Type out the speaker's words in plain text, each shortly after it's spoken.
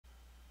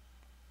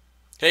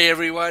Hey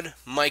everyone,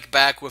 Mike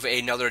back with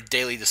another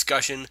daily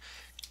discussion,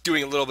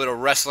 doing a little bit of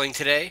wrestling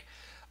today.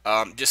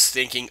 Just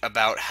thinking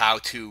about how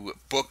to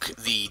book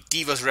the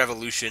Divas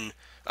Revolution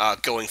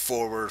going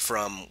forward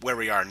from where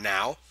we are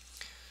now.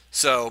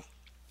 So,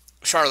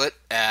 Charlotte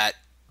at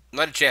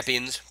Night of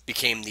Champions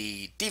became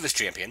the Divas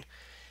champion,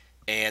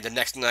 and the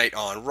next night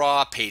on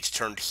Raw, Paige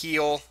turned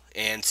heel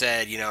and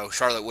said,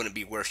 Charlotte wouldn't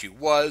be where she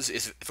was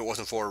if it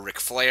wasn't for Ric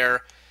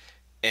Flair,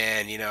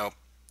 and,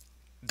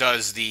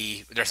 they're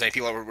saying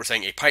people were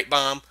saying a pipe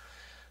bomb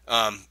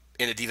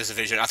in the Divas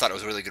division. I thought it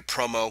was a really good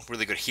promo,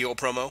 really good heel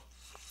promo.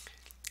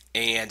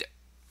 And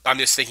I'm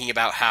just thinking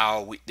about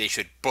how they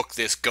should book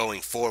this going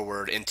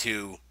forward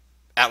into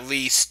at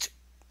least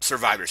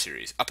Survivor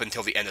Series, up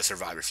until the end of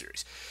Survivor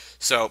Series.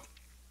 So,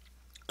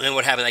 and then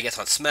what happened, I guess,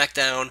 on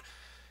SmackDown,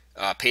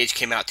 Paige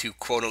came out to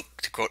quote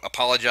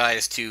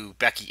apologize to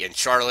Becky and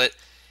Charlotte,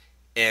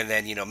 and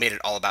then made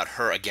it all about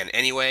her again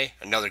anyway.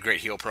 Another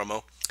great heel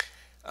promo.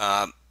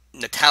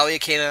 Natalia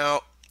came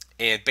out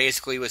and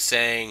basically was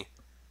saying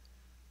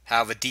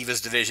how the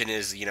Divas division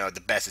is,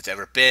 the best it's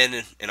ever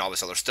been, and all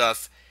this other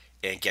stuff,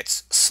 and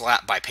gets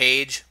slapped by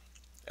Paige.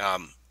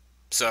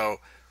 So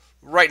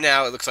right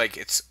now it looks like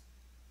it's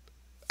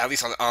at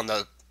least on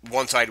the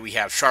one side we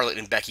have Charlotte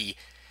and Becky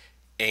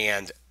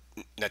and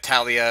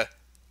Natalia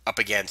up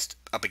against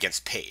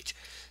Paige.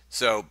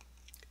 So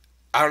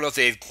I don't know if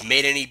they've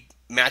made any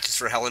matches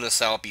for Hell in a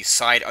Cell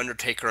beside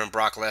Undertaker and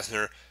Brock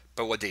Lesnar,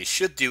 but what they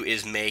should do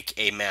is make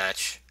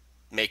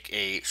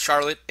a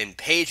Charlotte and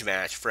Paige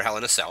match for Hell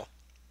in a Cell.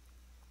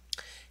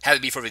 Have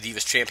it be for the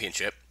Divas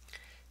Championship.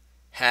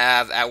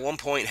 At one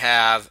point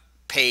have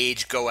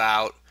Paige go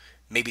out,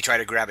 maybe try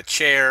to grab a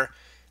chair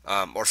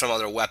or some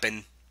other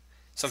weapon,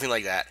 something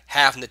like that.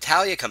 Have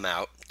Natalia come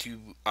out to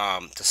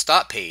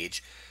stop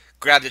Paige,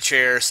 grab the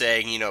chair,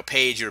 saying,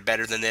 Paige, you're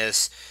better than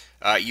this.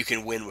 You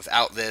can win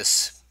without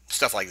this,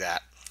 stuff like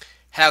that.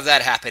 Have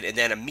that happen, and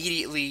then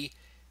immediately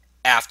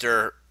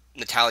after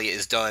Natalia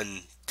is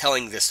done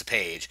telling this to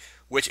Paige,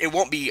 which it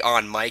won't be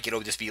on mic, it'll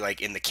just be like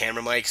in the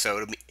camera mic,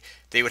 so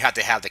they would have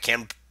to have the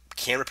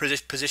camera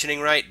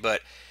positioning right,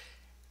 but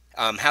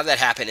have that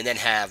happen, and then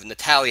have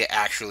Natalia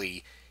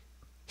actually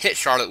hit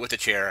Charlotte with the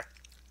chair,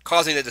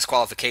 causing the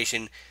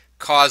disqualification,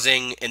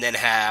 and then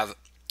have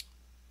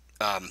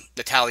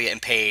Natalia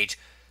and Paige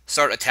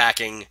start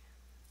attacking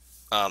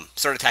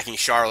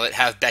Charlotte,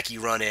 have Becky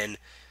run in,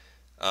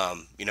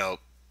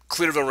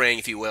 clear the ring,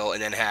 if you will,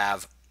 and then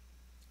have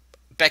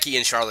Becky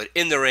and Charlotte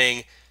in the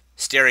ring,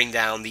 staring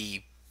down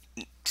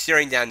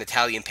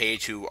Natalia and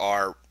Paige, who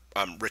are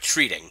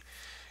retreating.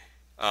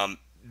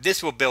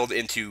 This will build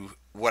into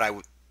what I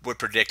would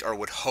predict or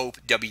would hope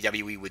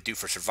WWE would do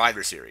for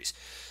Survivor Series.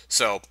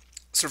 So,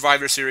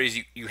 Survivor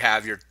Series, you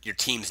have your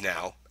teams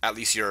now. At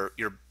least your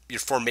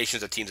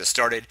formations of teams have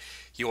started.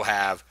 You will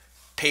have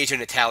Paige and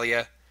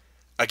Natalia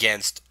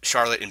against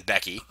Charlotte and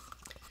Becky.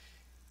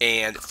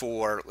 And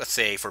let's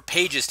say for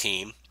Paige's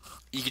team,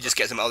 you could just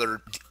get some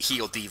other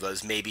heel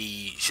divas.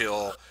 Maybe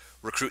she'll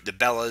recruit the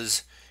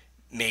Bellas.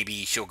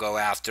 Maybe she'll go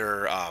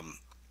after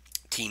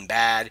Team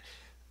Bad.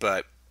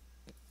 But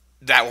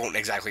that won't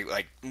exactly,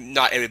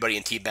 not everybody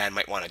in Team Bad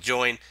might want to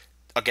join.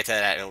 I'll get to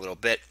that in a little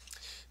bit.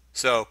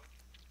 So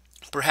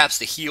perhaps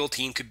the heel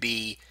team could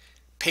be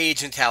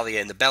Paige, Natalia,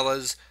 and the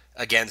Bellas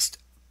against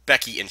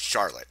Becky and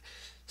Charlotte.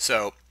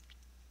 So,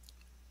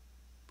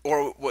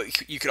 or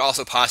what you could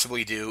also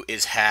possibly do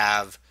is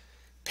have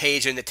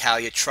Paige and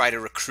Natalia try to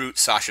recruit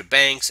Sasha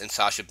Banks, and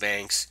Sasha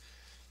Banks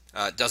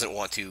doesn't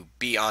want to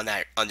be on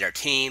their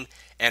team,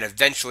 and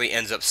eventually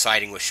ends up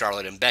siding with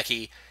Charlotte and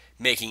Becky,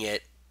 making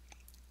it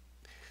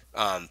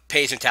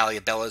Paige,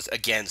 Natalia, Bellas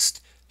against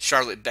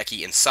Charlotte,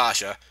 Becky, and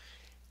Sasha,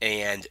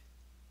 and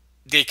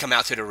they come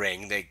out to the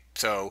ring.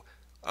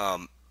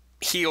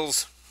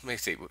 Heels. Let me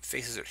see what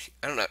faces are.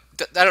 I don't know.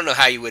 I don't know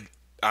how you would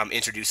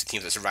introduce the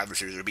teams at Survivor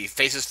Series. Would it be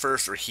faces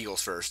first or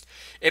heels first?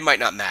 It might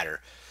not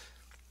matter.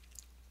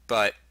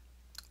 But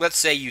let's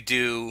say you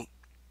do.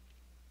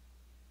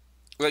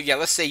 Well, yeah.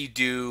 Let's say you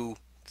do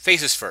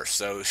faces first.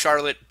 So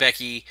Charlotte,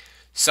 Becky,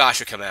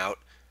 Sasha come out.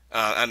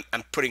 I'm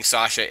putting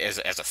Sasha as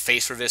a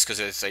face for this because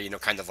it's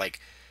kind of like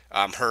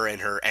her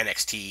and her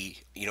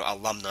NXT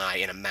alumni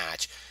in a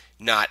match,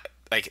 not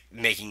like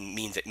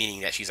meaning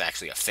that she's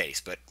actually a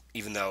face. But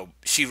even though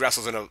she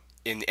wrestles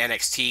in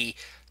NXT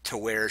to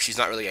where she's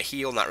not really a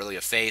heel, not really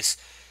a face,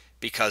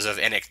 because of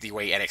the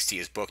way NXT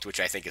is booked, which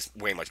I think is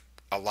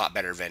a lot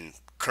better than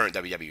current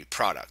WWE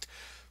product.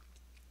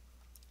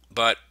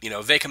 But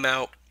they come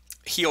out,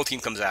 heel team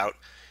comes out,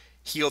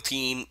 heel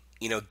team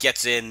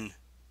gets in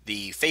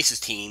the faces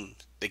team,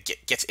 that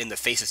gets in the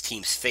faces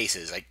team's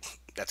faces. Like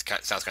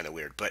sounds kind of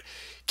weird, but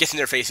gets in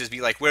their faces,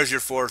 be like, "Where's your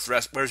fourth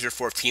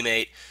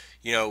teammate?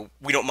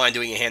 We don't mind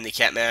doing a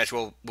handicap match.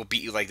 We'll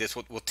beat you like this.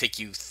 We'll take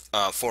you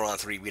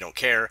 4-on-3. We don't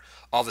care."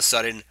 All of a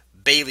sudden,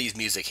 Bayley's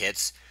music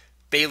hits.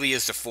 Bayley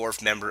is the fourth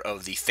member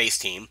of the face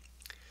team.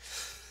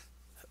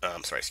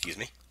 Sorry, excuse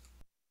me.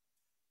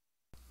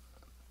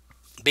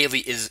 Bayley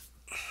is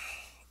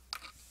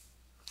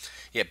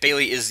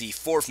Bayley is the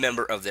fourth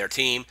member of their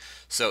team.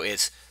 So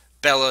it's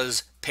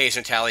Bella's Paige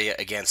and Natalia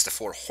against the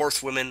four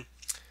horsewomen.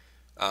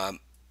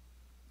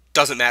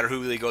 Doesn't matter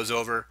who really goes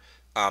over.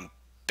 Um,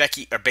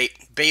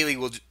 Bailey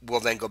will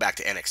then go back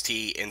to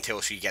NXT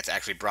until she gets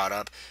actually brought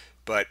up.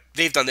 But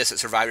they've done this at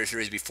Survivor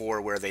Series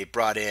before, where they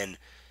brought in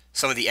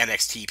some of the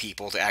NXT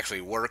people to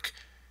actually work.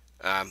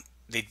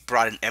 They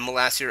brought in Emma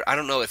last year. I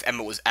don't know if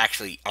Emma was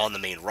actually on the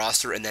main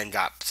roster and then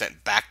got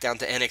sent back down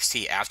to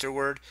NXT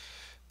afterward,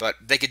 but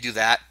they could do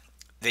that.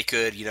 They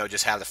could,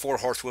 just have the four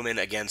horsewomen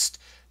against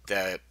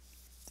the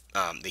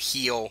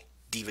heel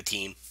Diva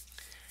team,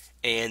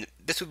 and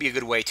this would be a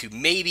good way to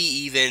maybe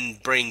even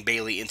bring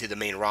Bailey into the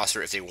main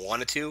roster if they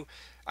wanted to.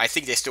 I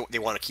think they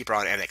want to keep her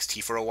on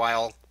NXT for a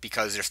while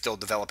because they're still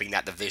developing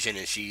that division,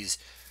 and she's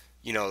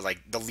like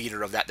the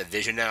leader of that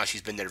division now.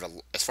 She's been there,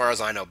 as far as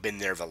I know, been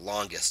there the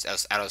longest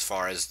as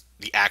far as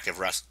the active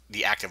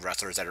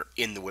wrestlers that are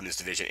in the women's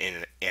division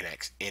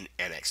in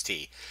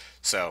NXT.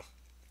 So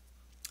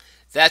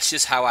that's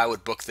just how I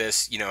would book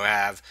this.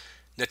 Have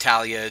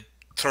Natalia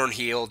turn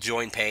heel,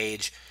 join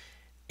Paige,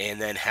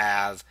 and then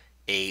have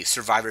a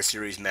Survivor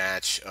Series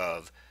match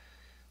of,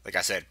 like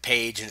I said,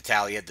 Paige and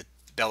Natalia, the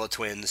Bella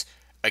Twins,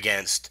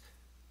 against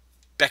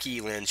Becky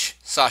Lynch,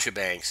 Sasha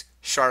Banks,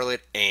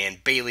 Charlotte,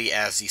 and Bayley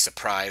as the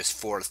surprise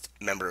fourth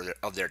member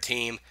of their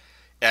team.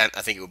 And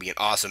I think it would be an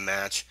awesome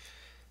match.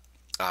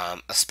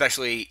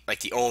 Especially,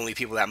 like, the only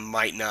people that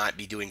might not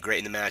be doing great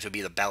in the match would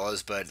be the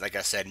Bellas, but like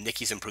I said,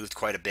 Nikki's improved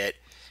quite a bit,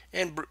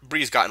 and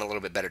Brie's gotten a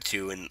little bit better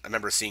too, and I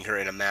remember seeing her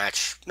in a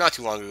match not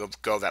too long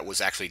ago that was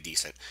actually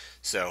decent.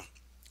 So,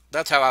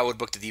 that's how I would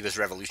book the Divas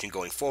Revolution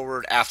going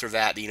forward. After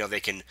that, they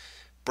can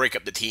break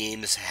up the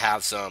teams,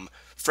 have some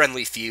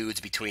friendly feuds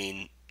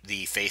between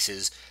the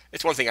faces.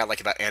 It's one thing I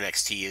like about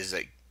NXT is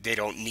that they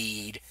don't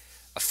need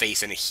a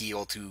face and a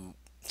heel to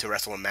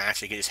wrestle a match.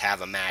 They can just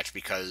have a match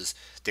because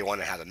they want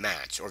to have a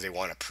match or they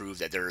want to prove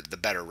that they're the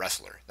better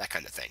wrestler, that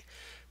kind of thing.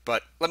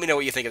 But let me know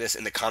what you think of this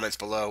in the comments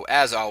below.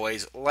 As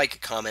always,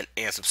 like, comment,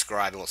 and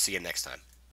subscribe, and we'll see you next time.